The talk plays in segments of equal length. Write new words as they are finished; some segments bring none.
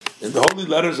In the Holy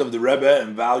Letters of the Rebbe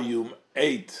in volume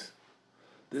 8,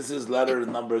 this is letter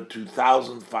number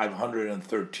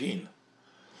 2513.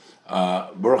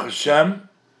 Baruch Hashem,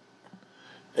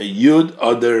 Yud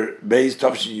Adar Beis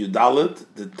Tavshin Yudalit,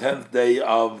 the 10th day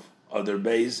of Adar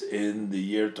Beis in the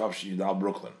year Tavshin Yudal,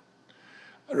 Brooklyn.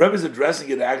 The Rebbe is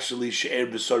addressing it actually She'er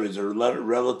Besoris, or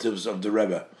relatives of the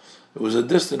Rebbe. It was a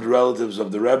distant relatives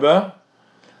of the Rebbe,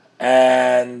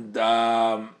 and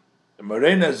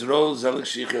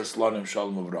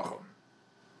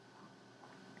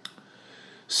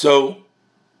so,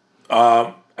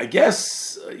 I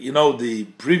guess, the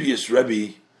previous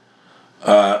Rebbe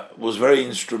was very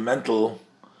instrumental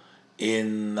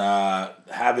in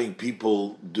having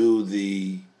people do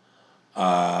the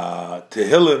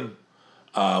Tehillim.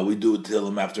 We do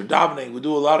Tehillim after davening. We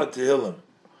do a lot of Tehillim.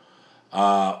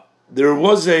 There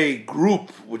was a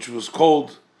group which was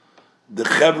called the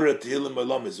Chevra Tehillim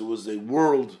Olamis. It was a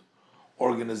world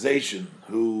organization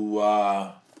who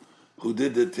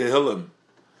did the Tehillim.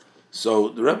 So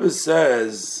the Rebbe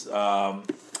says, so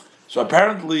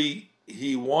apparently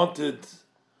he wanted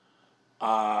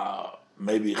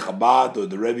maybe Chabad or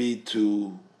the Rebbe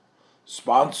to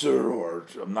sponsor, or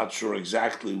I'm not sure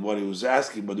exactly what he was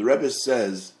asking, but the Rebbe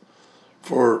says,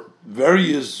 for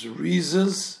various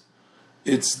reasons,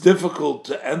 it's difficult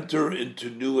to enter into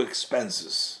new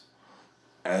expenses.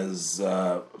 As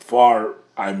far,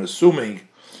 I'm assuming,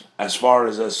 as far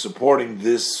as supporting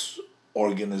this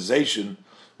organization,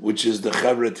 which is the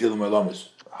Chevra Tehillim Olamis.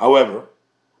 However,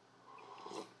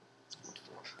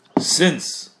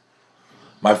 since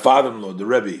my father-in-law, the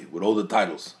Rebbe, with all the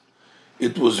titles,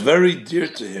 it was very dear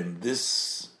to him,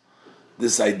 this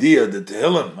idea, the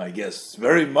Tehillim, I guess,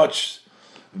 very,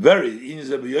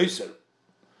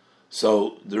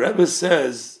 so the Rebbe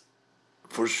says,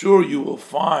 for sure you will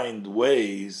find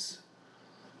ways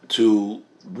to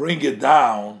bring it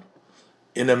down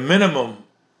in a minimum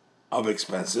of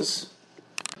expenses,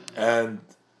 and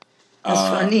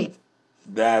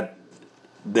that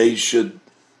they should,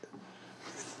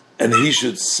 and he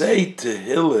should say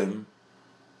Tehillim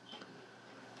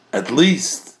at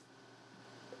least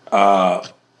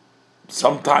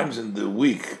sometimes in the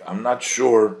week. I'm not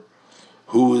sure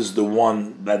who is the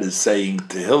one that is saying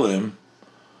Tehillim,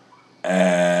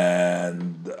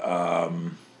 and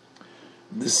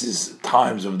this is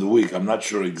times of the week. I'm not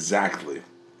sure exactly.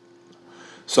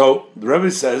 So the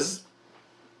Rebbe says,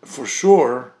 for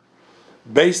sure,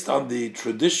 based on the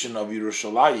tradition of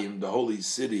Yerushalayim, the holy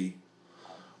city,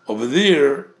 over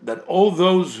there, that all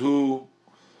those who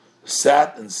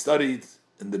sat and studied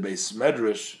in the Beis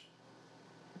Medrash,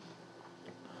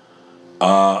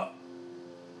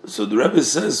 so the Rebbe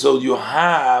says, so you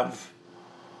have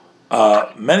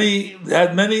they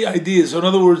had many ideas. So in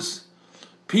other words,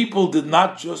 people did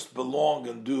not just belong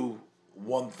and do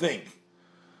one thing.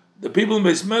 The people in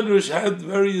Beis Medrash had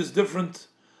various different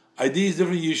ideas,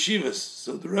 different yeshivas.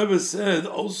 So the Rebbe said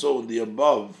also in the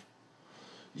above,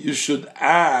 you should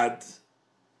add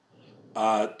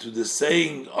to the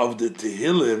saying of the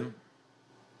Tehillim,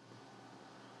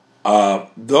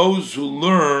 those who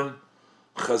learn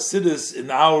Chassidus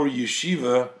in our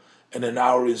yeshiva and in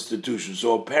our institution.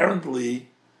 So apparently,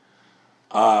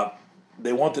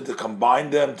 they wanted to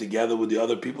combine them together with the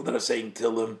other people that are saying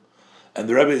Tehillim, and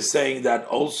the Rebbe is saying that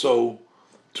also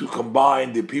to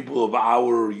combine the people of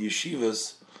our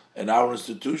yeshivas and our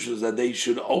institutions, that they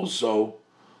should also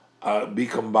be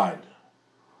combined.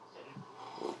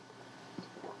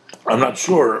 I'm not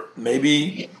sure.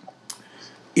 Maybe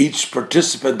each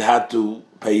participant had to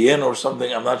pay in or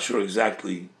something. I'm not sure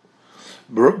exactly.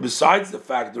 Besides the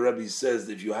fact, the Rebbe says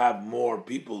that if you have more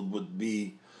people, it would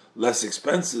be less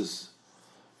expenses.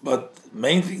 But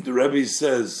main thing the Rebbe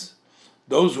says,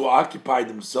 those who occupy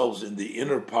themselves in the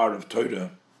inner part of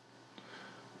Torah,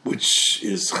 which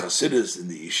is Chassidus in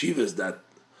the yeshivas, that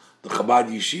the Chabad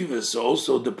yeshivas, so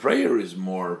also the prayer is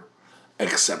more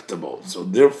acceptable. So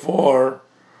therefore,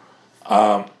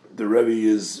 the Rebbe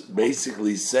is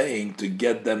basically saying to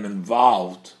get them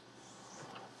involved,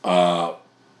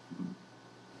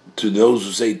 to those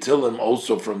who say Tehillim,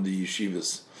 also from the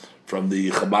yeshivas, from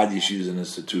the Chabad yeshivas and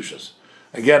institutions.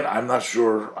 Again, I'm not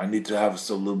sure. I need to have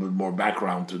still a little bit more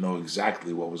background to know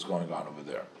exactly what was going on over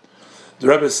there. The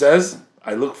Rebbe says,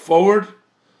 I look forward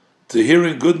to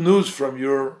hearing good news from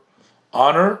your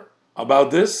honor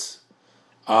about this.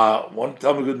 Want to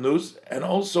tell me good news. And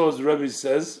also, as the Rebbe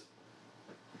says,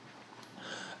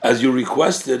 as you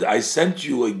requested, I sent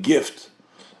you a gift,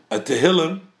 a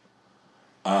Tehillim,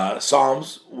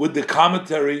 Psalms, with the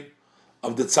commentary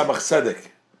of the Tzemach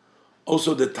Tzedek,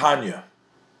 also the Tanya.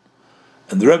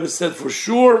 And the Rebbe said, for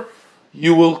sure,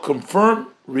 you will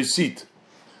confirm receipt.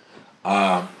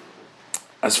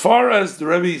 As far as the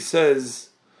Rebbe says,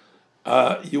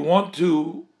 you want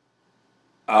to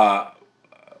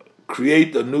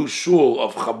create a new shul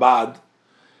of Chabad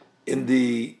in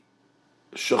the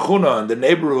Shechuna, in the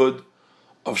neighborhood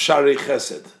of Sharei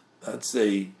Chesed. That's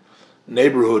a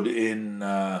neighborhood in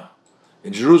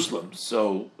Jerusalem.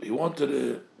 So he wanted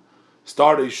to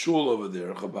start a shul over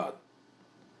there, Chabad.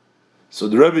 So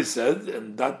the Rebbe said,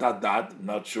 and ... I'm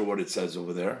not sure what it says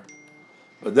over there,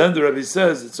 but then the Rebbe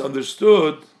says it's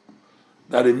understood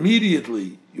that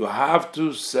immediately you have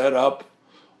to set up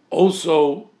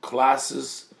also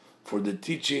classes for the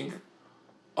teaching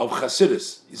of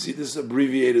Chassidus. You see, this is an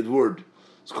abbreviated word.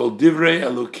 It's called Divrei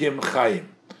Elokim Chaim,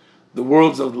 the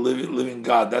words of the living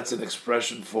God. That's an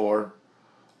expression for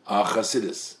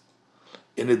Chassidus.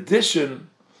 In addition,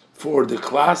 for the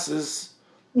classes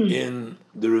in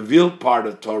the revealed part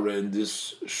of Torah in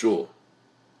this shul.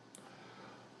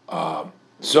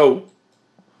 So,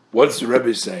 what's the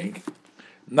Rebbe saying?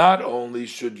 Not only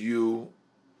should you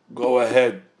go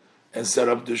ahead and set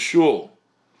up the shul,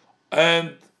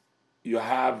 and you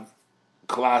have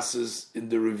classes in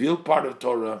the revealed part of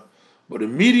Torah, but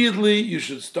immediately you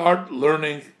should start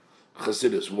learning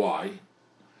Chassidus. Why?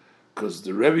 Because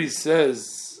the Rebbe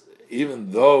says,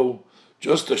 even though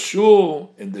just a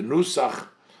shul in the Nusach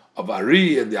of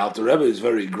Ari and the Alter Rebbe is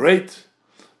very great,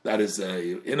 that is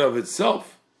in of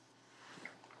itself.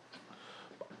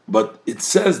 But it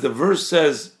says, the verse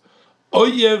says,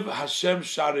 Oyev Hashem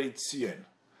Sharei Tzion.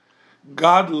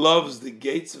 God loves the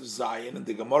gates of Zion, and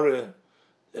the Gemara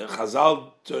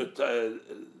Chazal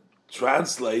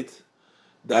translate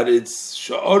that it's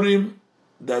Sha'orim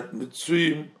that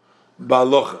Mitzuyim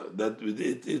Balocha, that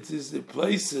it is the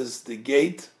places, the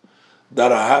gate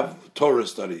that I have Torah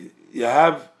study. You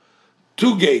have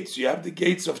two gates. You have the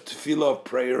gates of Tefillah, of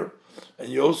prayer, and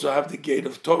you also have the gate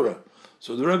of Torah.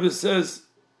 So the Rebbe says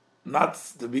not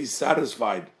to be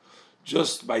satisfied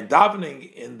just by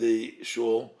davening in the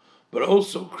shul, but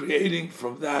also creating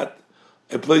from that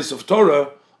a place of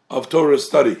Torah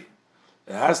study.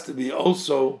 It has to be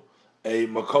also a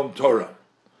Makom Torah.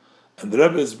 And the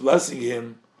Rebbe is blessing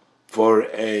him for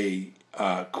a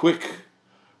quick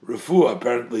refuah.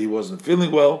 Apparently he wasn't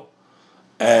feeling well.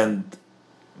 And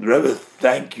the Rebbe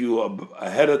thank you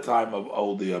ahead of time of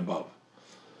all the above.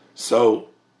 So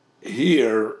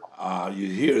here, you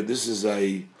hear this is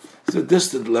a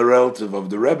distant relative of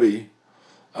the Rebbe.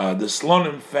 The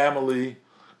Slonim family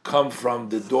come from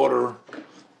the daughter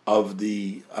of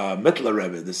the Mittler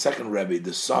Rebbe, the second Rebbe,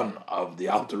 the son of the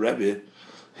Alter Rebbe.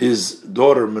 His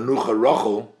daughter Menucha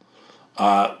Rachel,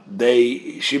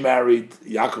 she married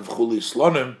Yaakov Chuli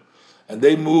Slonim, and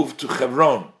they moved to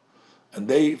Hebron, and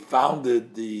they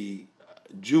founded the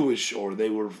Jewish, or they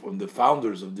were from the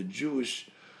founders of the Jewish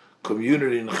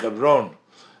community in Hebron,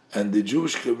 and the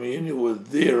Jewish community was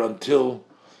there until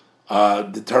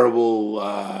the terrible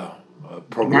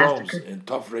pogroms in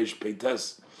Tafresh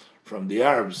Peites from the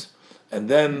Arabs, and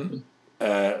then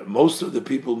most of the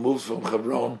people moved from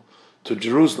Hebron to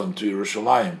Jerusalem, to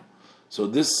Yerushalayim. So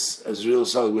this, as Real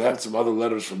said, we had some other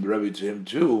letters from the Rebbe to him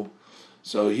too.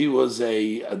 So he was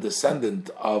a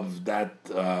descendant of that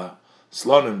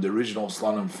Slonim, the original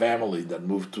Slonim family that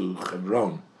moved to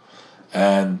Hebron,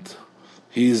 and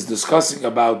he's discussing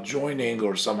about joining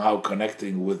or somehow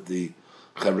connecting with the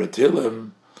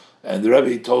Chevratilim, and the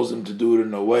Rebbe tells him to do it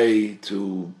in a way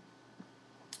to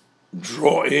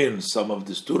draw in some of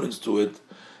the students to it.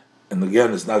 And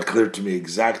again, it's not clear to me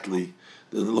exactly.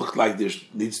 It looked like there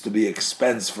needs to be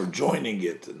expense for joining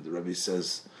it, and the Rebbe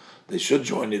says they should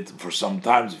join it for some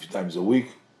times, a few times a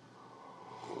week.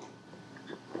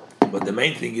 But the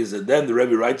main thing is that then the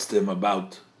Rebbe writes to him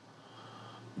about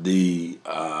the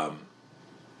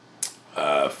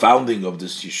founding of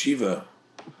this yeshiva,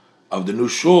 of the new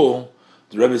shul.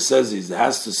 The Rebbe says he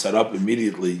has to set up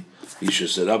immediately. He should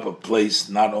set up a place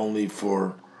not only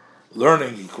for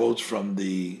learning. He quotes from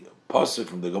the pasuk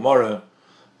from the Gemara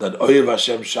that Oyev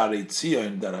Hashem Sharei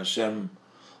Tzion, that Hashem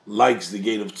likes the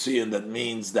gate of Tzion. That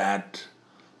means that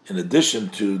in addition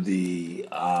to the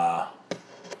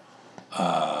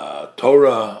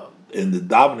Torah in the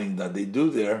davening that they do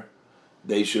there,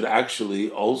 they should actually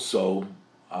also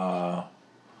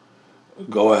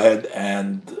go ahead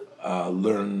and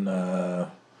learn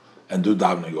and do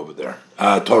davening over there.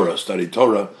 Torah, study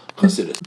Torah, Chassidus.